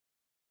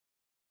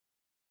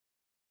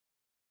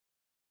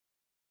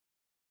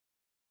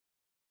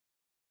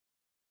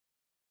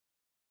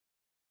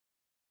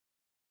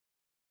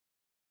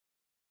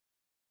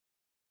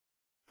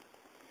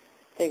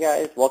Hey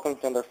guys, welcome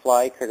to another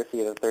fly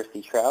courtesy of the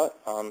Thirsty Trout.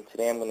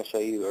 Today I'm going to show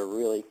you a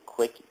really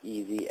quick,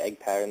 easy egg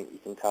pattern that you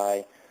can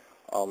tie.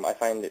 I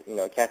find it,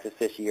 it catches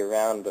fish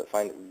year-round, but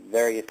find it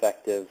very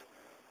effective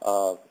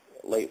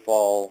late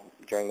fall,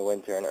 during the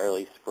winter, and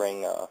early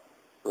spring.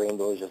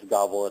 Rainbows just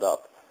gobble it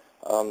up.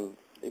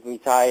 It can be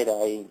tied.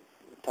 I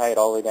tie it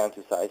all the way down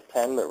to size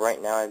 10, but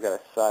right now I've got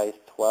a size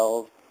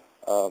 12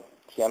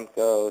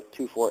 Tiemco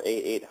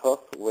 2488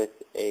 hook with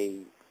I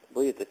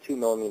believe it's a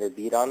 2mm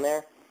bead on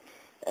there.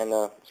 And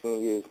I'm just going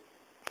to use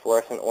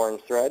fluorescent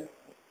orange thread.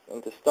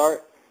 And to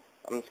start,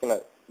 I'm just going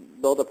to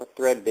build up a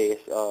thread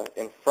base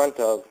in front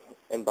of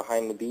and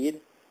behind the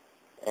bead.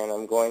 And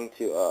I'm going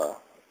to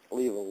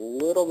leave a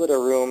little bit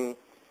of room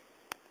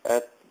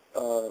at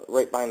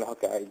right behind the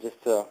hook eye,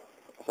 just so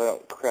I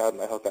don't crowd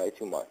my hook eye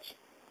too much.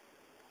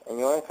 And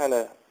you want to kind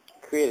of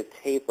create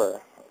a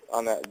taper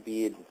on that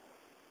bead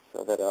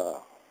so that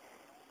it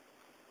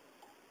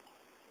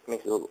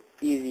makes it a little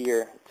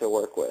easier to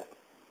work with.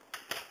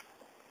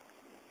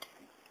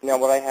 Now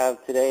what I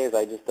have today is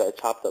I just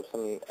chopped up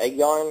some egg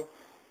yarn,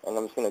 and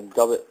I'm just going to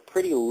dub it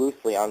pretty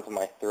loosely onto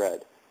my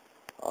thread.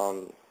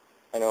 I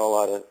know a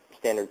lot of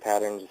standard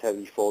patterns just have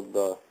you fold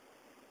the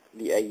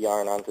egg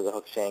yarn onto the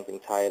hook shank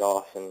and tie it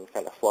off and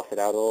kind of fluff it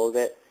out a little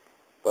bit,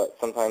 but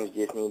sometimes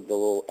you just need the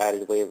little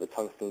added weight of a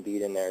tungsten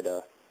bead in there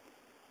to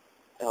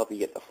help you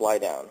get the fly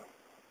down.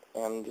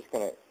 And I'm just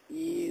going to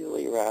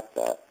easily wrap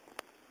that.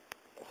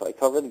 So I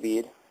cover the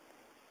bead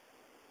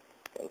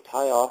and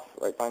tie off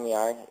right behind the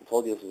eye. I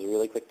told you this is a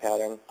really quick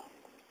pattern.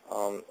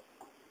 And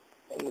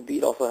the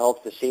bead also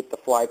helps to shape the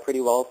fly pretty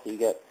well, so you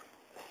get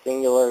a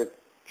singular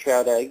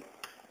trout egg.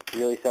 It's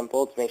really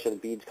simple. Just make sure the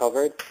bead's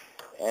covered,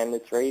 and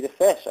it's ready to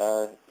fish.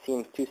 It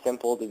seems too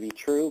simple to be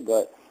true,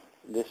 but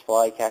this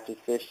fly catches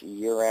fish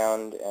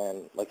year-round,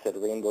 and like I said,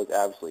 rainbows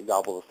absolutely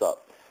gobble this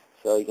up.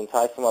 So you can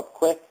tie some up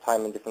quick, tie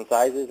them in different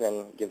sizes,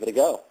 and give it a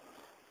go.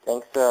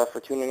 Thanks for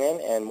tuning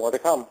in, and more to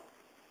come.